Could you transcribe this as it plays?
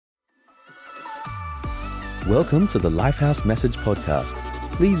Welcome to the Lifehouse Message Podcast.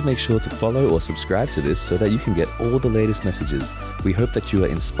 Please make sure to follow or subscribe to this so that you can get all the latest messages. We hope that you are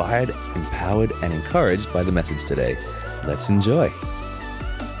inspired, empowered, and encouraged by the message today. Let's enjoy.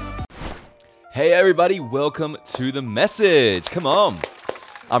 Hey everybody, welcome to the message. Come on.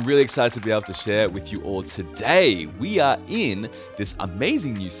 I'm really excited to be able to share with you all today. We are in this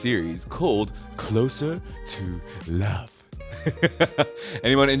amazing new series called Closer to Love.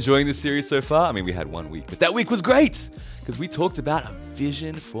 Anyone enjoying this series so far? I mean, we had 1 week, but that week was great because we talked about a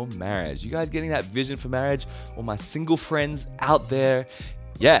vision for marriage. You guys getting that vision for marriage? All my single friends out there?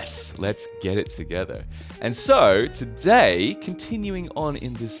 Yes, let's get it together. And so today, continuing on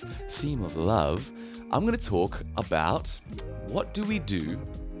in this theme of love, I'm going to talk about what do we do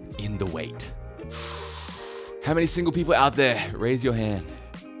in the wait. How many single people out there? Raise your hand.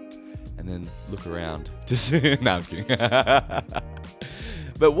 And then look around. Just no, I'm just kidding.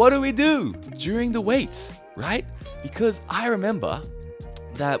 But what do we do during the wait, right? Because I remember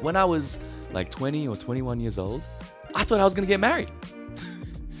that when I was like 20 or 21 years old, I thought I was going to get married.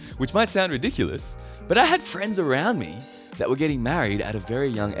 Which might sound ridiculous, but I had friends around me that were getting married at a very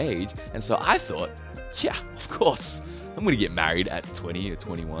young age. And so I thought, yeah, of course, I'm going to get married at 20 or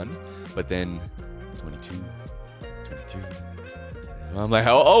 21. But then 22, 23. I'm like,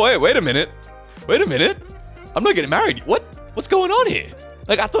 oh, wait a minute. I'm not getting married. What's going on here?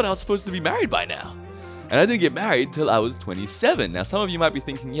 Like, I thought I was supposed to be married by now. And I didn't get married till I was 27. Now, some of you might be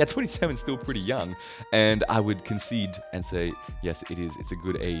thinking, yeah, 27 is still pretty young. And I would concede and say, yes, it is. It's a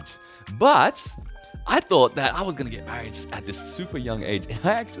good age. But I thought that I was going to get married at this super young age. And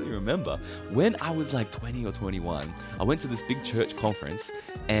I actually remember when I was like 20 or 21, I went to this big church conference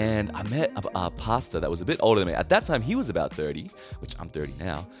and I met a pastor that was a bit older than me. At that time, he was about 30, which I'm 30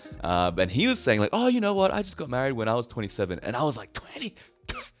 now. And he was saying like, oh, you know what? I just got married when I was 27. And I was like,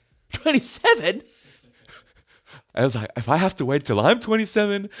 27? I was like, if I have to wait till I'm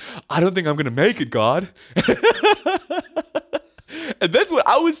 27, I don't think I'm going to make it, God. And that's what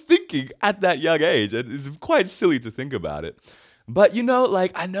I was thinking at that young age. And it's quite silly to think about it. But you know,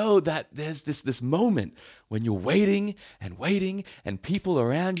 like, I know that there's this moment when you're waiting and people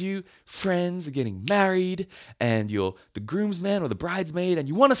around you, friends are getting married and you're the groomsman or the bridesmaid and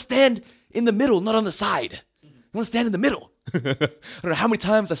you want to stand in the middle, not on the side. You want to stand in the middle. I don't know how many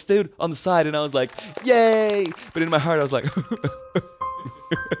times I stood on the side and I was like, yay. But in my heart, I was like,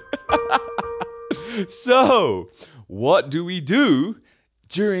 so what do we do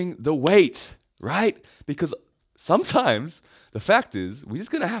during the wait, right? Because sometimes the fact is we're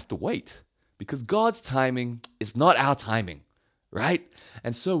just going to have to wait because God's timing is not our timing, right?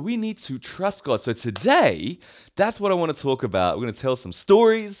 And so we need to trust God. So today, that's what I want to talk about. We're going to tell some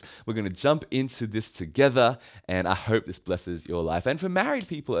stories. We're going to jump into this together. And I hope this blesses your life. And for married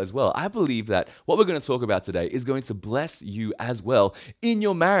people as well, I believe that what we're going to talk about today is going to bless you as well in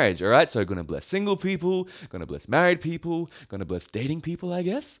your marriage. All right. So we're going to bless single people, going to bless married people, going to bless dating people, I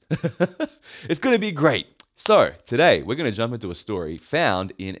guess. It's going to be great. So today we're going to jump into a story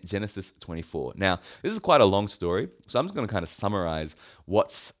found in Genesis 24. Now, this is quite a long story, so I'm just going to kind of summarize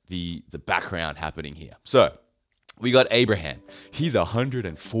what's the background happening here. So we got Abraham. He's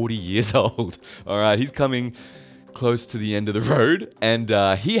 140 years old. All right, he's coming close to the end of the road, and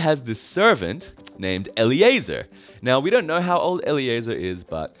he has this servant named Eliezer. Now, we don't know how old Eliezer is,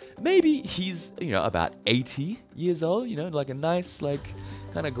 but maybe he's, about 80 years old, like a nice, like,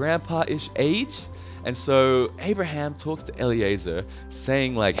 kind of grandpa-ish age. And so Abraham talks to Eliezer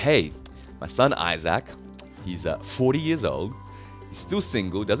saying like, hey, my son Isaac, he's 40 years old. He's still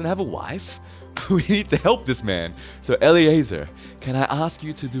single, doesn't have a wife. We need to help this man. So Eliezer, can I ask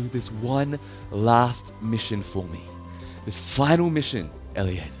you to do this one last mission for me? This final mission,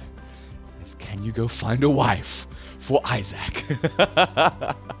 Eliezer, is can you go find a wife for Isaac?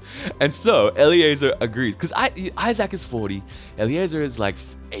 And so Eliezer agrees because Isaac is 40. Eliezer is like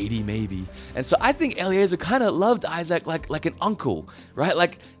 80 maybe. And so I think Eliezer kind of loved Isaac like an uncle, right?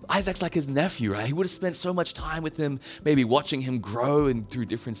 Like Isaac's like his nephew, right? He would have spent so much time with him, maybe watching him grow and through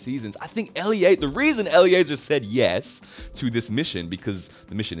different seasons. I think the reason Eliezer said yes to this mission, because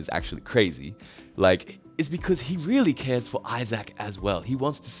the mission is actually crazy, is because he really cares for Isaac as well. He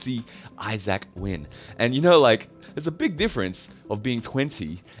wants to see Isaac win. And there's a big difference of being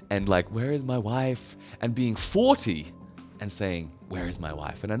 20 and where is my wife? And being 40 and saying, where is my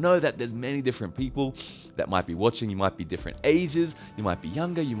wife? And I know that there's many different people that might be watching. You might be different ages. You might be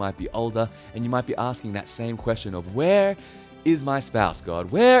younger. You might be older. And you might be asking that same question of where is my spouse, God?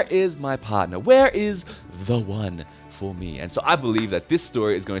 Where is my partner? Where is the one for me? And so I believe that this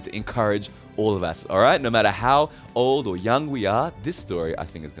story is going to encourage all of us, all right? No matter how old or young we are, this story I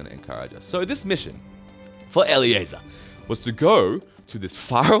think is going to encourage us. So this mission for Eliezer was to go to this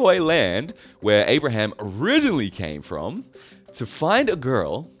faraway land where Abraham originally came from to find a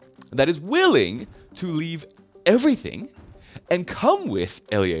girl that is willing to leave everything and come with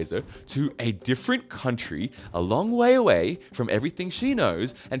Eliezer to a different country a long way away from everything she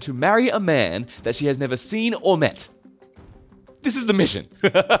knows and to marry a man that she has never seen or met. This is the mission.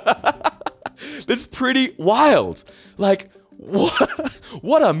 That's pretty wild. Like,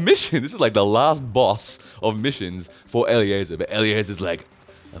 what a mission. This is like the last boss of missions for Eliezer. But Eliezer's like,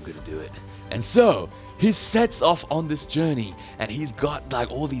 I'm going to do it. And so he sets off on this journey and he's got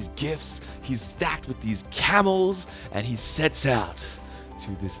like all these gifts. He's stacked with these camels and he sets out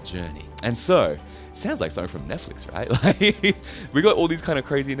to this journey. And so it sounds like something from Netflix, right? Like, we got all these kind of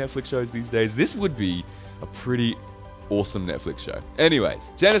crazy Netflix shows these days. This would be a pretty awesome Netflix show.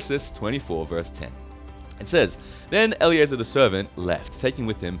 Anyways, Genesis 24 verse 10. It says, Then Eliezer the servant left, taking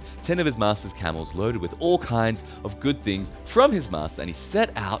with him 10 of his master's camels loaded with all kinds of good things from his master, and he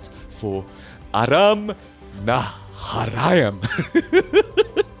set out for Aram Naharaim.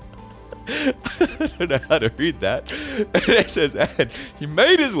 I don't know how to read that. And it says, and he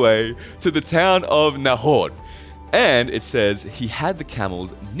made his way to the town of Nahor. And it says he had the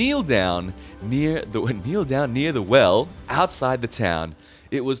camels kneel down near the well outside the town.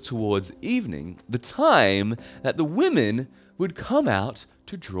 It was towards evening, the time that the women would come out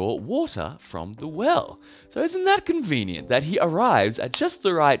to draw water from the well. So isn't that convenient that he arrives at just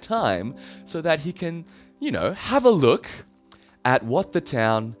the right time so that he can, have a look at what the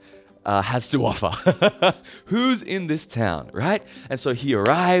town has to offer. Who's in this town, right? And so he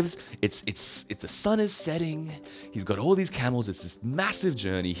arrives. It's the sun is setting. He's got all these camels. It's this massive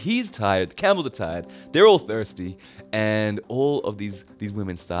journey. He's tired. The camels are tired. They're all thirsty, and all of these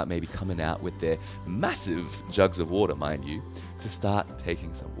women start maybe coming out with their massive jugs of water, mind you, to start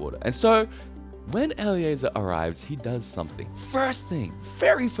taking some water. And so when Eliezer arrives, he does something.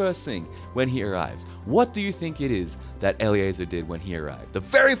 Very first thing when he arrives. What do you think it is that Eliezer did when he arrived? The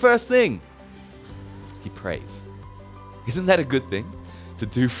very first thing, he prays. Isn't that a good thing to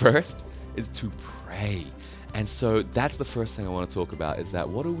do first? Is to pray. And so that's the first thing I want to talk about, is that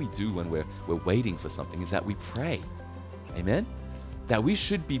what do we do when we're waiting for something? Is that we pray. Amen? That we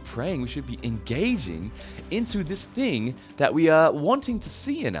should be praying, we should be engaging into this thing that we are wanting to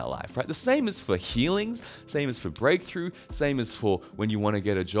see in our life, right? The same is for healings, same is for breakthrough, same is for when you want to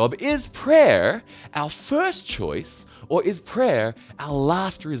get a job. Is prayer our first choice, or is prayer our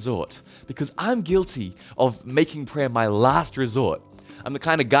last resort? Because I'm guilty of making prayer my last resort. I'm the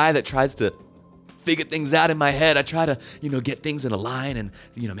kind of guy that tries to figure things out in my head. I try to, get things in a line and,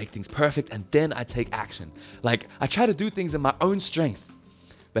 make things perfect, and then I take action. Like, I try to do things in my own strength.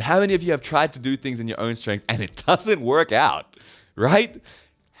 But how many of you have tried to do things in your own strength and it doesn't work out, right?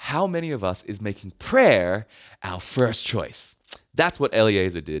 How many of us is making prayer our first choice? That's what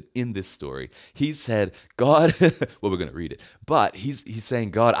Eliezer did in this story. He said, God, well, we're going to read it, but he's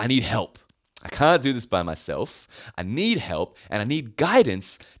saying, God, I need help. I can't do this by myself. I need help, and I need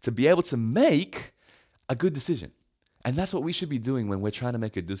guidance to be able to make a good decision. And that's what we should be doing when we're trying to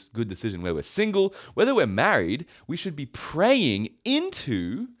make a good decision. Whether we're single, whether we're married, we should be praying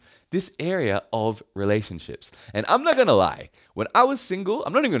into this area of relationships. And I'm not going to lie. When I was single,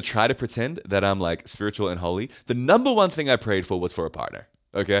 I'm not even going to try to pretend that I'm like spiritual and holy. The number one thing I prayed for was for a partner.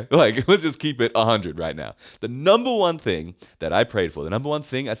 Okay? Like, let's just keep it 100 right now. The number one thing that I prayed for, the number one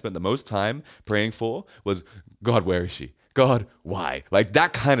thing I spent the most time praying for was, God, where is she? God, why? Like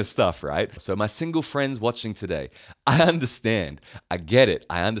that kind of stuff, right? So my single friends watching today, I understand. I get it.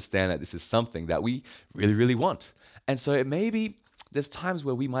 I understand that this is something that we really, really want. And so it may be there's times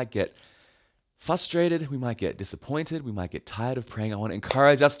where we might get frustrated, we might get disappointed, we might get tired of praying. I want to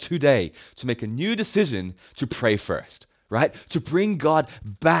encourage us today to make a new decision to pray first. Right? To bring God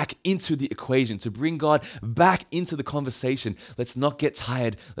back into the equation, to bring God back into the conversation. Let's not get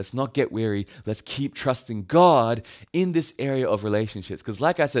tired. Let's not get weary. Let's keep trusting God in this area of relationships. Because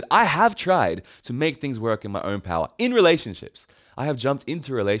like I said, I have tried to make things work in my own power. In relationships, I have jumped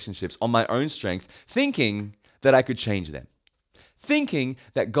into relationships on my own strength, thinking that I could change them. Thinking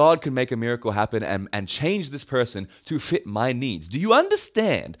that God could make a miracle happen and change this person to fit my needs. Do you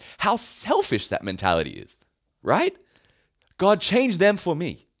understand how selfish that mentality is? Right? God, change them for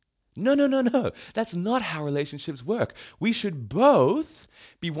me. No. That's not how relationships work. We should both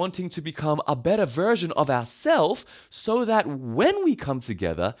be wanting to become a better version of ourselves so that when we come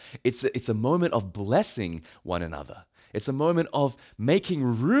together, it's a moment of blessing one another. It's a moment of making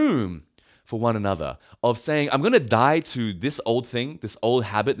room for one another, of saying, I'm going to die to this old thing, this old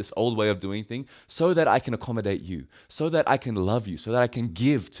habit, this old way of doing things, so that I can accommodate you, so that I can love you, so that I can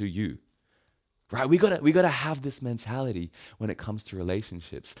give to you. right? We gotta have this mentality when it comes to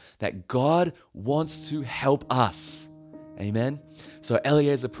relationships, that God wants to help us. Amen? So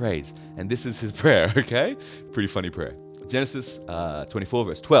Eliezer prays, and this is his prayer, okay? Pretty funny prayer. Genesis 24,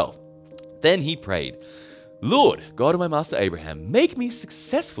 verse 12. Then he prayed, Lord, God of my master Abraham, make me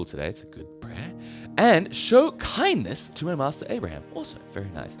successful today. It's a good prayer. And show kindness to my master Abraham. Also, very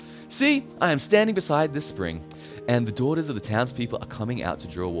nice. See, I am standing beside this spring, and the daughters of the townspeople are coming out to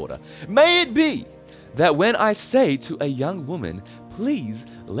draw water. May it be that when I say to a young woman, please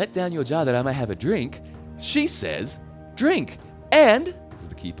let down your jar that I may have a drink, she says, drink. And, this is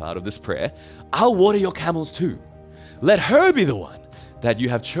the key part of this prayer, I'll water your camels too. Let her be the one that you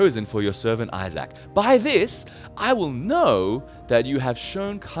have chosen for your servant Isaac. By this, I will know that you have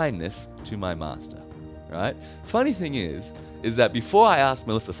shown kindness to my master. Right? Funny thing is that before I asked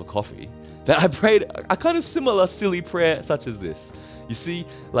Melissa for coffee, that I prayed a kind of similar silly prayer such as this. You see,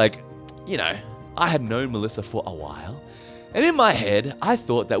 I had known Melissa for a while, and in my head, I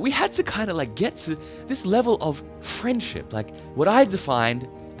thought that we had to kind of get to this level of friendship, like what I defined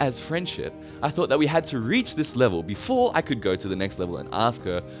as friendship. I thought that we had to reach this level before I could go to the next level and ask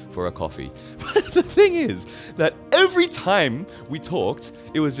her for a coffee. But the thing is that every time we talked,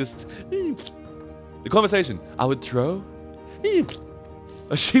 it was just the conversation. I would throw,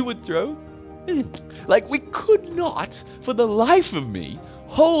 or she would throw. We could not, for the life of me,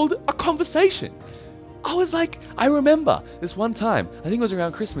 hold a conversation. I remember this one time, I think it was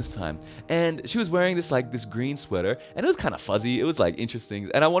around Christmas time, and she was wearing this green sweater, and it was kind of fuzzy, it was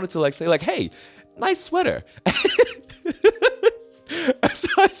interesting, and I wanted to say hey, nice sweater. So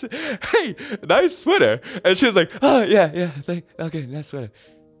I said, hey, nice sweater. And she was like, oh, yeah, okay, nice sweater.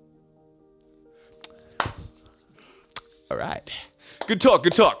 All right. Good talk.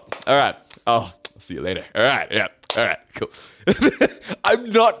 All right. Oh, I'll see you later. All right, yeah. All right, cool. I'm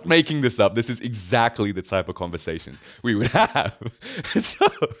not making this up. This is exactly the type of conversations we would have. So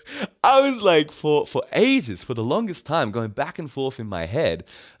I was for ages, for the longest time, going back and forth in my head,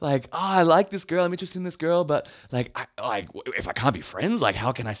 I like this girl, I'm interested in this girl, but if I can't be friends,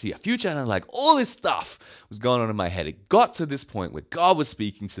 how can I see a future? And I'm all this stuff was going on in my head. It got to this point where God was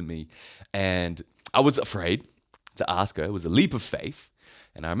speaking to me, and I was afraid to ask her. It was a leap of faith.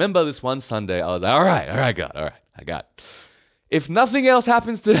 And I remember this one Sunday, I was like, all right, God, all right, I got it. If nothing else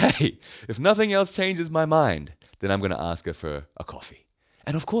happens today, if nothing else changes my mind, then I'm going to ask her for a coffee.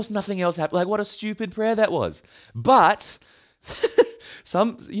 And of course, nothing else happened. What a stupid prayer that was. But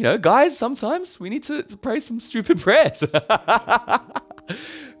guys, sometimes we need to pray some stupid prayers.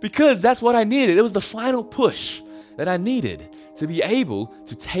 Because that's what I needed. It was the final push that I needed to be able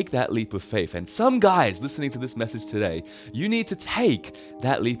to take that leap of faith. And some guys listening to this message today, you need to take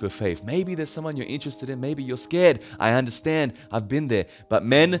that leap of faith. Maybe there's someone you're interested in. Maybe you're scared. I understand. I've been there. But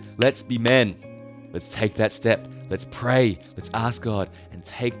men, let's be men. Let's take that step. Let's pray. Let's ask God and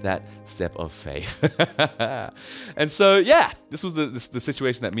take that step of faith. And so, yeah, this was the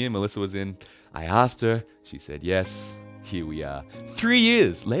situation that me and Melissa was in. I asked her. She said yes. Here we are. 3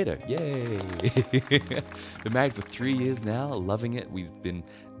 years later. Yay. Been married for 3 years now, loving it. We've been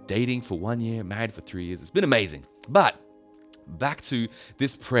dating for 1 year, married for 3 years. It's been amazing. But back to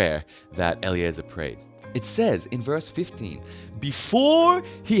this prayer that Eliezer prayed. It says in verse 15, before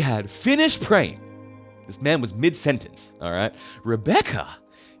he had finished praying, this man was mid-sentence, all right? Rebecca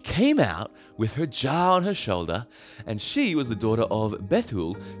came out with her jar on her shoulder, and she was the daughter of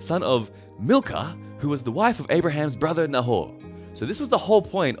Bethuel, son of Milcah, who was the wife of Abraham's brother Nahor. So this was the whole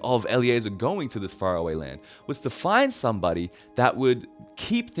point of Eliezer going to this faraway land, was to find somebody that would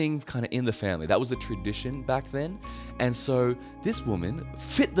keep things kind of in the family. That was the tradition back then. And so this woman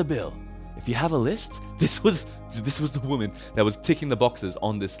fit the bill. If you have a list, this was the woman that was ticking the boxes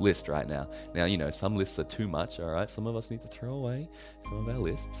on this list right now. Now, some lists are too much, all right? Some of us need to throw away some of our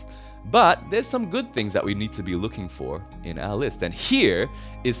lists. But there's some good things that we need to be looking for in our list. And here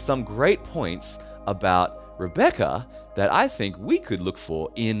is some great points about Rebecca that I think we could look for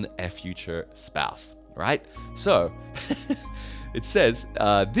in a future spouse, right? So it says,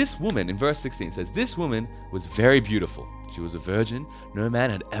 this woman, in verse 16, says, this woman was very beautiful. She was a virgin. No man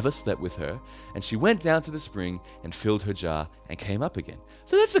had ever slept with her. And she went down to the spring and filled her jar and came up again.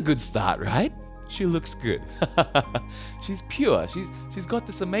 So that's a good start, right? She looks good. She's pure. She's got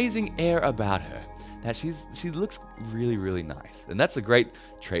this amazing air about her that she looks really, really nice. And that's a great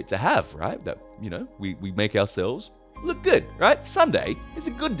trait to have, right? That, we make ourselves look good, right? Sunday is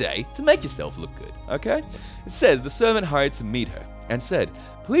a good day to make yourself look good, okay? It says, the servant hurried to meet her and said,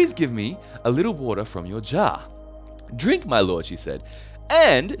 please give me a little water from your jar. Drink, my lord, she said.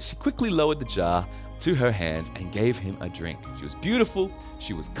 And she quickly lowered the jar to her hands and gave him a drink. She was beautiful.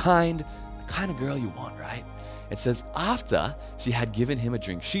 She was kind. The kind of girl you want, right? It says, after she had given him a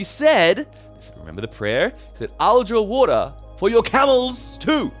drink, she said, remember the prayer? She said, I'll draw water for your camels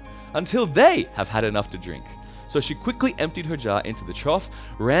too, until they have had enough to drink. So she quickly emptied her jar into the trough,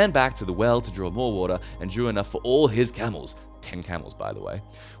 ran back to the well to draw more water, and drew enough for all his camels. 10 camels, by the way.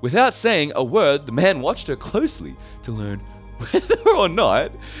 Without saying a word, the man watched her closely to learn whether or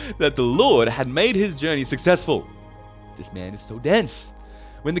not that the Lord had made his journey successful. This man is so dense.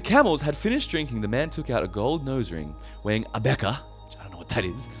 When the camels had finished drinking, the man took out a gold nose ring weighing a beka, which I don't know what that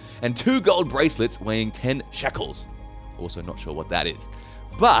is, and 2 gold bracelets weighing 10 shekels. Also not sure what that is.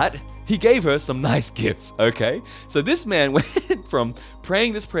 But he gave her some nice gifts, okay? So this man went from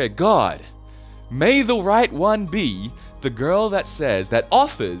praying this prayer, God, may the right one be the girl that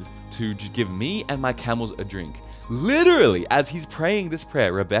offers to give me and my camels a drink. Literally, as he's praying this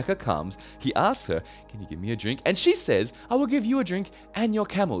prayer, Rebecca comes, he asks her, can you give me a drink? And she says, I will give you a drink and your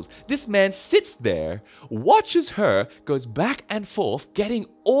camels. This man sits there, watches her, goes back and forth, getting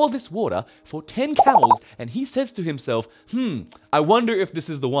all this water for 10 camels, and he says to himself, I wonder if this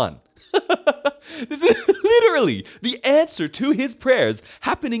is the one. This is literally the answer to his prayers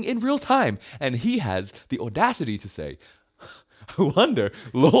happening in real time. And he has the audacity to say, I wonder,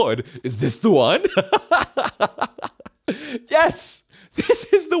 Lord, is this the one? Yes, this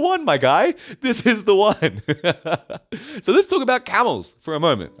is the one, my guy. This is the one. So let's talk about camels for a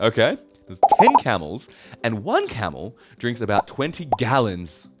moment, okay? There's 10 camels, and one camel drinks about 20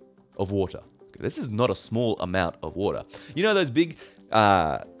 gallons of water. This is not a small amount of water. You know those big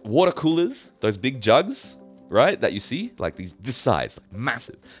water coolers, those big jugs, right, that you see? Like this size, like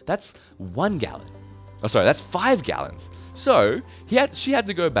massive. That's 1 gallon. Oh, sorry, that's 5 gallons. So she had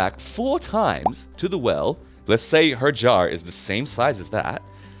to go back 4 times to the well. Let's say her jar is the same size as that.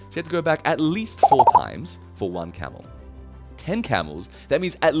 She had to go back at least 4 times for 1 camel. 10 camels, that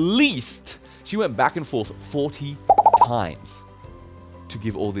means at least she went back and forth 40 times to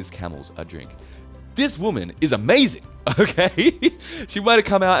give all these camels a drink. This woman is amazing, okay? She might have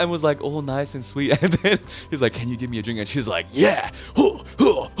come out and was like all nice and sweet, and then he's like, can you give me a drink? And she's like, yeah.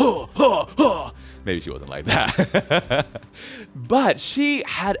 Maybe she wasn't like that. But she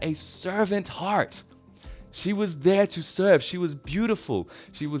had a servant heart. She was there to serve. She was beautiful.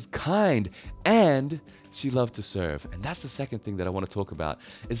 She was kind. And she loved to serve. And that's the second thing that I want to talk about,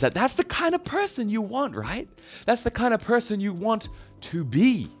 is that's the kind of person you want, right? That's the kind of person you want to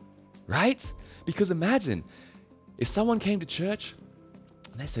be, right? Because imagine if someone came to church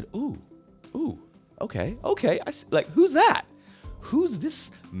and they said, ooh, okay, I see. Like, who's that? Who's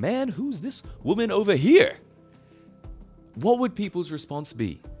this man? Who's this woman over here? What would people's response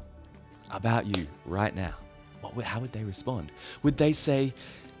be about you right now? How would they respond? Would they say,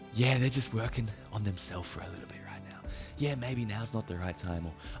 yeah, they're just working on themselves for a little bit right now. Yeah, maybe now's not the right time.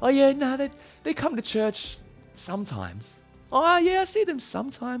 Or, oh yeah, no, they come to church sometimes. Oh yeah, I see them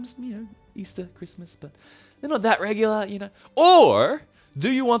sometimes, Easter, Christmas, but they're not that regular, Or do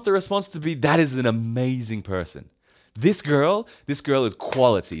you want the response to be, that is an amazing person? This girl is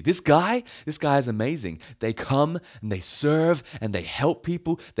quality. This guy is amazing. They come and they serve and they help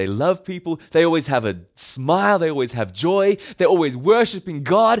people. They love people. They always have a smile. They always have joy. They're always worshiping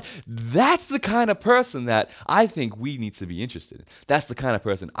God. That's the kind of person that I think we need to be interested in. That's the kind of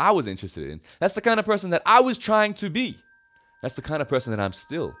person I was interested in. That's the kind of person that I was trying to be. That's the kind of person that I'm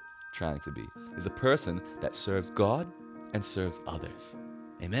still trying to be, is a person that serves God and serves others.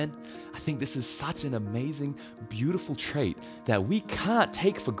 Amen? I think this is such an amazing, beautiful trait that we can't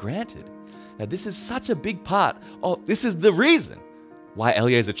take for granted. Now, this is such a big part of, this is the reason why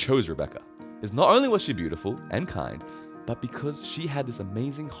Eliezer chose Rebecca. Is not only was she beautiful and kind, but because she had this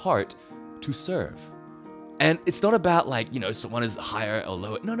amazing heart to serve. And it's not about someone is higher or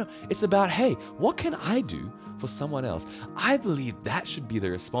lower. No. It's about, hey, what can I do for someone else? I believe that should be the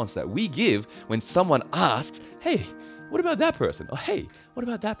response that we give when someone asks, hey, what about that person? Or hey, what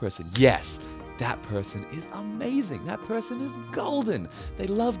about that person? Yes, that person is amazing. That person is golden. They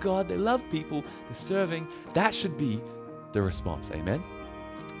love God. They love people. They're serving. That should be the response. Amen?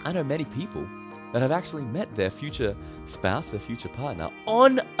 I know many people that have actually met their future spouse, their future partner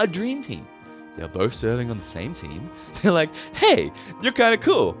on a dream team. They're both serving on the same team. They're like, hey, you're kind of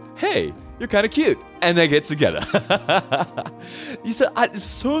cool. Hey, you're kind of cute. And they get together. There's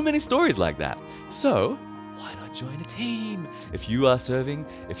so many stories like that. So why not join a team? If you are serving,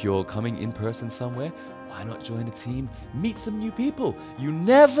 if you're coming in person somewhere, why not join a team? Meet some new people. You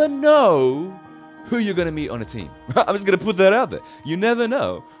never know who you're going to meet on a team. I'm just going to put that out there. You never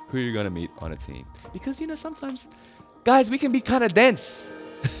know who you're going to meet on a team. Because, sometimes, guys, we can be kind of dense.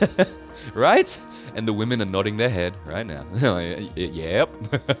 Right? And the women are nodding their head right now. Yep.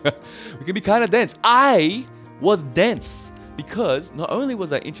 We can be kind of dense. I was dense because not only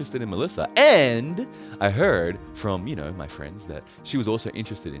was I interested in Melissa, and I heard from, my friends that she was also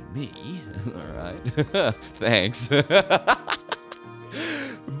interested in me. All right. Thanks.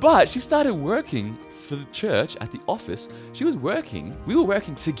 But she started working for the church at the office. We were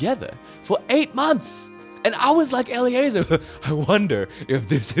working together for 8 months. And I was like, Eliezer, I wonder if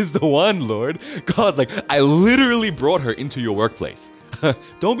this is the one, Lord. God's like, I literally brought her into your workplace.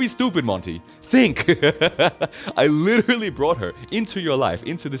 Don't be stupid, Monty. Think. I literally brought her into your life,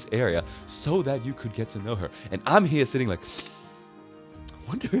 into this area, so that you could get to know her. And I'm here sitting like, I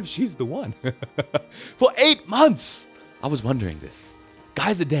wonder if she's the one. For 8 months, I was wondering this.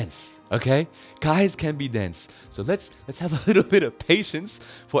 Guys are dense, okay? Guys can be dense. So let's have a little bit of patience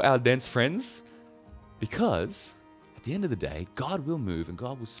for our dense friends. Because at the end of the day, God will move and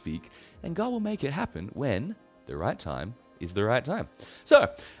God will speak and God will make it happen when the right time is the right time. So,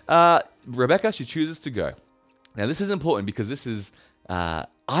 Rebecca, she chooses to go. Now, this is important because this is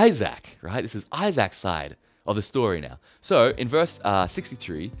Isaac, right? This is Isaac's side of the story now. So, in verse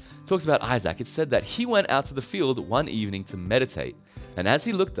 63, it talks about Isaac. It said that he went out to the field one evening to meditate. And as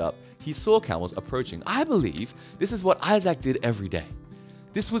he looked up, he saw camels approaching. I believe this is what Isaac did every day.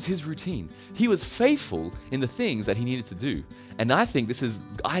 This was his routine. He was faithful in the things that he needed to do. And I think this is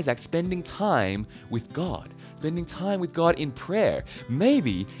Isaac spending time with God, spending time with God in prayer.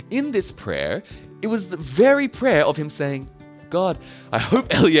 Maybe in this prayer, it was the very prayer of him saying, God, I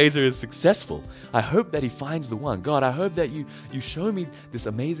hope Eliezer is successful. I hope that he finds the one. God, I hope that you show me this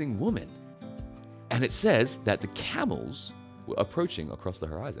amazing woman. And it says that the camels were approaching across the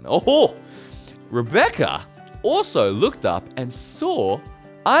horizon. Oh, Rebecca also looked up and saw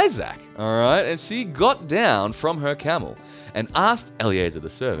Isaac, all right? And she got down from her camel and asked Eliezer the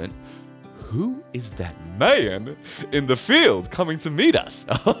servant, who is that man in the field coming to meet us?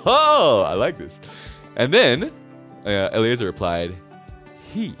 Oh, I like this. And then Eliezer replied,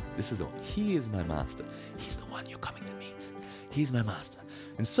 he is my master. He's the one you're coming to meet. He's my master.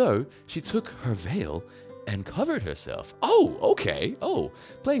 And so she took her veil and covered herself. Oh, okay. Oh,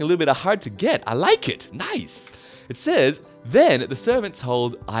 playing a little bit of hard to get. I like it. Nice. It says, then the servant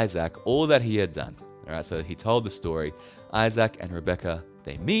told Isaac all that he had done. All right, so he told the story. Isaac and Rebecca,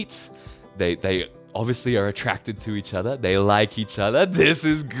 they meet. They obviously are attracted to each other. They like each other. This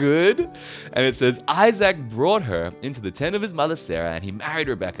is good. And it says, Isaac brought her into the tent of his mother Sarah, and he married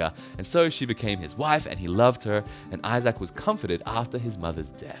Rebecca. And so she became his wife, and he loved her. And Isaac was comforted after his mother's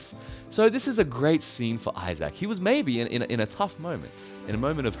death. So this is a great scene for Isaac. He was maybe in a tough moment, in a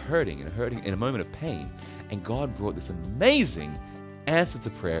moment of hurting, in a moment of pain. And God brought this amazing answer to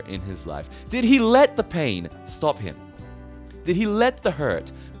prayer in his life. Did he let the pain stop him? Did he let the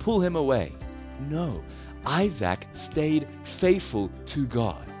hurt pull him away? No. Isaac stayed faithful to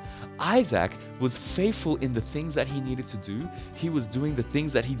God. Isaac was faithful in the things that he needed to do. He was doing the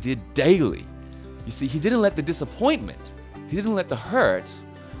things that he did daily. You see, he didn't let the disappointment, he didn't let the hurt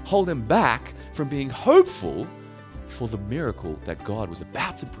hold him back from being hopeful for the miracle that God was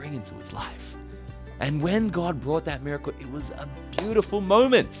about to bring into his life. And when God brought that miracle, it was a beautiful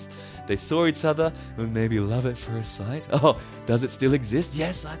moment. They saw each other and maybe love at first sight. Oh, does it still exist?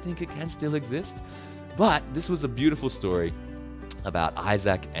 Yes, I think it can still exist. But this was a beautiful story about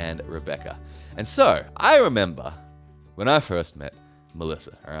Isaac and Rebecca. And so I remember when I first met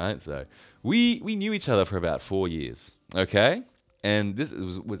Melissa, all right? So we knew each other for about 4 years, okay? And this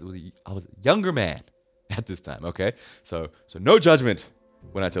I was a younger man at this time, okay? So no judgment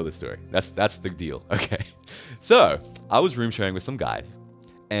when I tell this story. That's the deal, okay? So I was room sharing with some guys,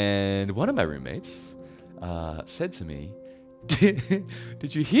 and one of my roommates said to me,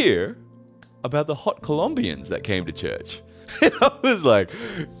 did you hear about the hot Colombians that came to church? And I was like,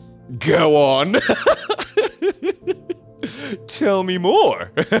 go on. Tell me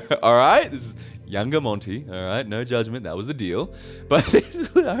more. All right? This is younger Monty, all right? No judgment. That was the deal. But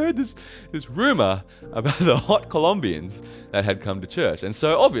I heard this rumor about the hot Colombians that had come to church. And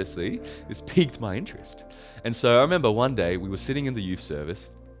so obviously, this piqued my interest. And so I remember one day we were sitting in the youth service,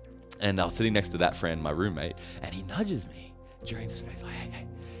 and I was sitting next to that friend, my roommate, and he nudges me during the service. He's like, hey.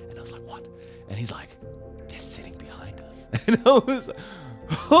 And I was like, what? And he's like, they're sitting behind us. And I was like,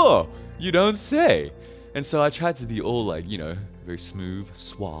 oh, you don't say. And so I tried to be all like, very smooth,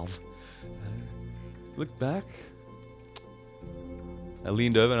 suave. Looked back. I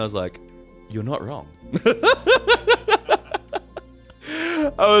leaned over and I was like, you're not wrong.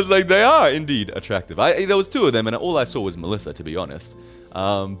 I was like, they are indeed attractive. There was two of them, and all I saw was Melissa, to be honest.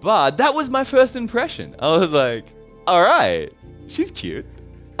 But that was my first impression. I was like, all right, she's cute.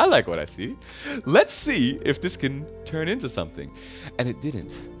 I like what I see. Let's see if this can turn into something. And it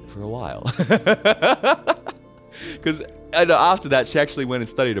didn't for a while. Because after that, she actually went and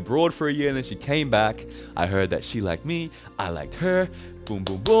studied abroad for a year, and then she came back. I heard that she liked me. I liked her. Boom,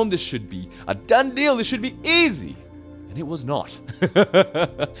 boom, boom. This should be a done deal. This should be easy. And it was not.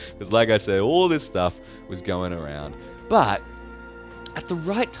 Because like I said, all this stuff was going around. But at the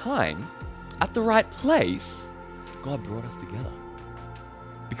right time, at the right place, God brought us together.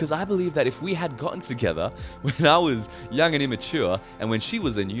 Because I believe that if we had gotten together when I was young and immature and when she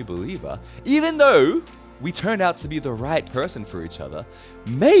was a new believer, even though we turned out to be the right person for each other,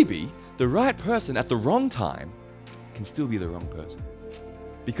 maybe the right person at the wrong time can still be the wrong person.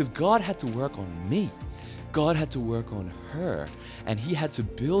 Because God had to work on me. God had to work on her, and he had to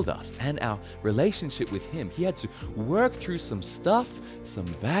build us and our relationship with him. He had to work through some stuff, some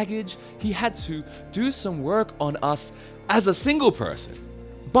baggage. He had to do some work on us as a single person,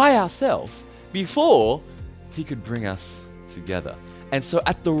 by ourselves, before he could bring us together. And so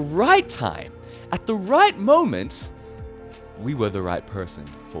at the right time, at the right moment, we were the right person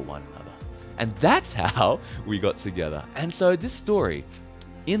for one another. And that's how we got together. And so this story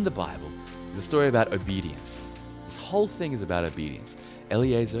in the Bible is a story about obedience. This whole thing is about obedience.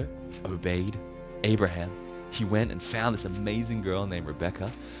 Eliezer obeyed Abraham. He went and found this amazing girl named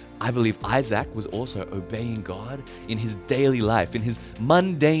Rebecca. I believe Isaac was also obeying God in his daily life, in his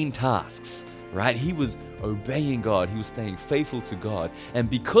mundane tasks, right? He was obeying God. He was staying faithful to God. And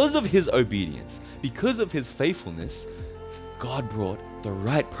because of his obedience, because of his faithfulness, God brought the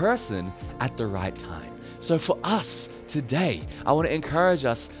right person at the right time. So for us today, I want to encourage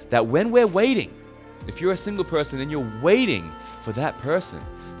us that when we're waiting, if you're a single person and you're waiting for that person,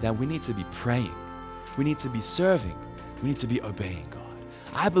 then we need to be praying. We need to be serving. We need to be obeying God.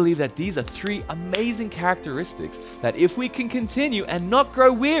 I believe that these are three amazing characteristics that if we can continue and not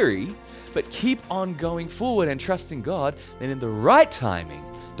grow weary, but keep on going forward and trusting God, then in the right timing,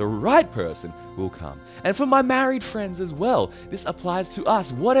 the right person will come. And for my married friends as well, this applies to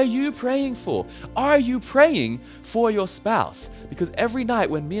us. What are you praying for? Are you praying for your spouse? Because every night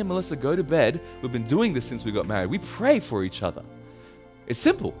when me and Melissa go to bed, we've been doing this since we got married, we pray for each other. It's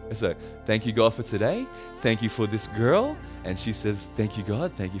simple. It's like, thank you, God, for today. Thank you for this girl. And she says, thank you,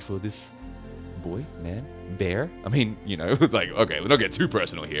 God. Thank you for this boy, man, bear. I mean, like, okay, we're not getting too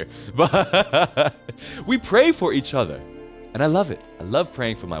personal here. But we pray for each other. And I love it. I love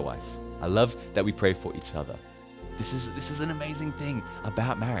praying for my wife. I love that we pray for each other. This is an amazing thing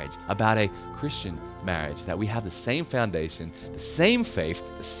about marriage, about a Christian marriage, that we have the same foundation, the same faith,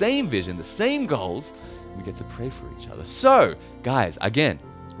 the same vision, the same goals. We get to pray for each other. So, guys, again,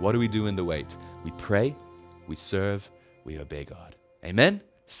 what do we do in the wait? We pray, we serve, we obey God. Amen?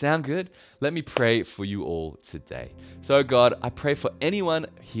 Sound good? Let me pray for you all today. So, God, I pray for anyone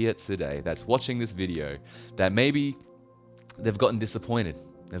here today that's watching this video that maybe they've gotten disappointed,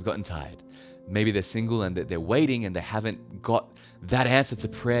 they've gotten tired. Maybe they're single and they're waiting and they haven't got that answer to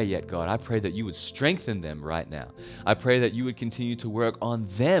prayer yet, God. I pray that you would strengthen them right now. I pray that you would continue to work on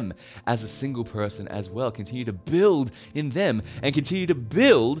them as a single person as well. Continue to build in them and continue to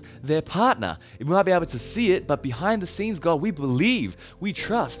build their partner. We might be able to see it, but behind the scenes, God, we believe, we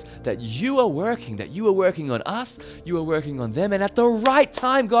trust that you are working on us, you are working on them. And at the right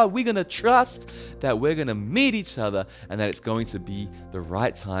time, God, we're going to trust that we're going to meet each other and that it's going to be the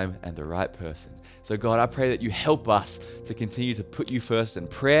right time and the right person. So God, I pray that you help us to continue to put you first in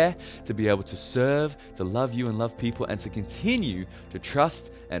prayer, to be able to serve, to love you and love people, and to continue to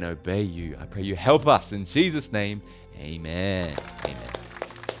trust and obey you. I pray you help us in Jesus' name. Amen. Amen.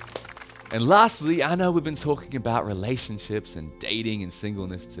 And lastly, I know we've been talking about relationships and dating and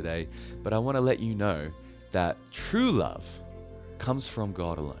singleness today, but I want to let you know that true love comes from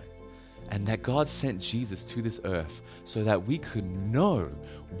God alone. And that God sent Jesus to this earth so that we could know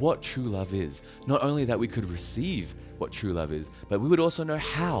what true love is. Not only that we could receive what true love is, but we would also know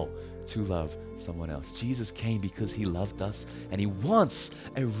how to love someone else. Jesus came because he loved us and he wants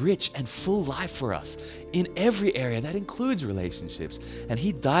a rich and full life for us in every area. That includes relationships. And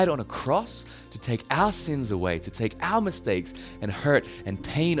he died on a cross to take our sins away, to take our mistakes and hurt and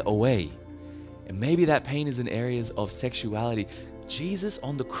pain away. And maybe that pain is in areas of sexuality. Jesus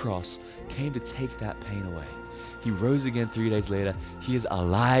on the cross came to take that pain away. He rose again 3 days later. He is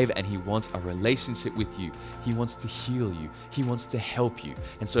alive and he wants a relationship with you. He wants to heal you. He wants to help you.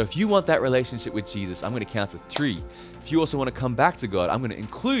 And so if you want that relationship with Jesus, I'm going to count to 3. If you also want to come back to God, I'm going to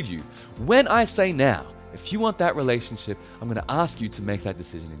include you. When I say now, if you want that relationship, I'm going to ask you to make that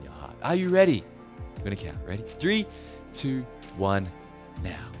decision in your heart. Are you ready? I'm going to count. Ready? 3, 2, 1,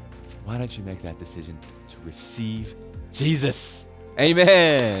 now. Why don't you make that decision to receive Jesus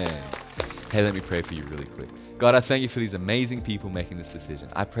Amen. Hey, let me pray for you really quick. God, I thank you for these amazing people making this decision.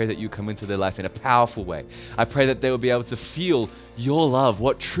 I pray that you come into their life in a powerful way. I pray that they will be able to feel your love,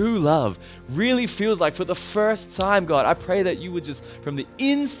 what true love really feels like for the first time, God. I pray that you would just, from the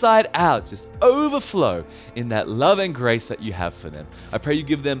inside out, just overflow in that love and grace that you have for them. I pray you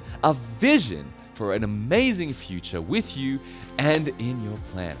give them a vision for an amazing future with you and in your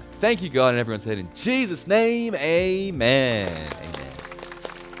plan. Thank you, God, and everyone said in Jesus' name, amen. Amen.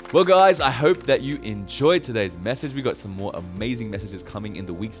 Well, guys, I hope that you enjoyed today's message. We got some more amazing messages coming in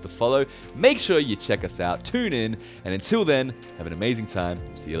the weeks to follow. Make sure you check us out, tune in, and until then, have an amazing time.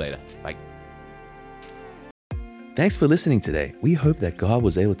 See you later. Bye. Thanks for listening today. We hope that God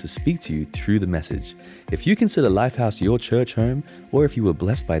was able to speak to you through the message. If you consider Lifehouse your church home, or if you were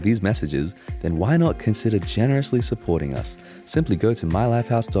blessed by these messages, then why not consider generously supporting us? Simply go to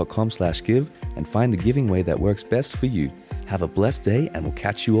mylifehouse.com/give and find the giving way that works best for you. Have a blessed day, and we'll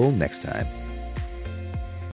catch you all next time.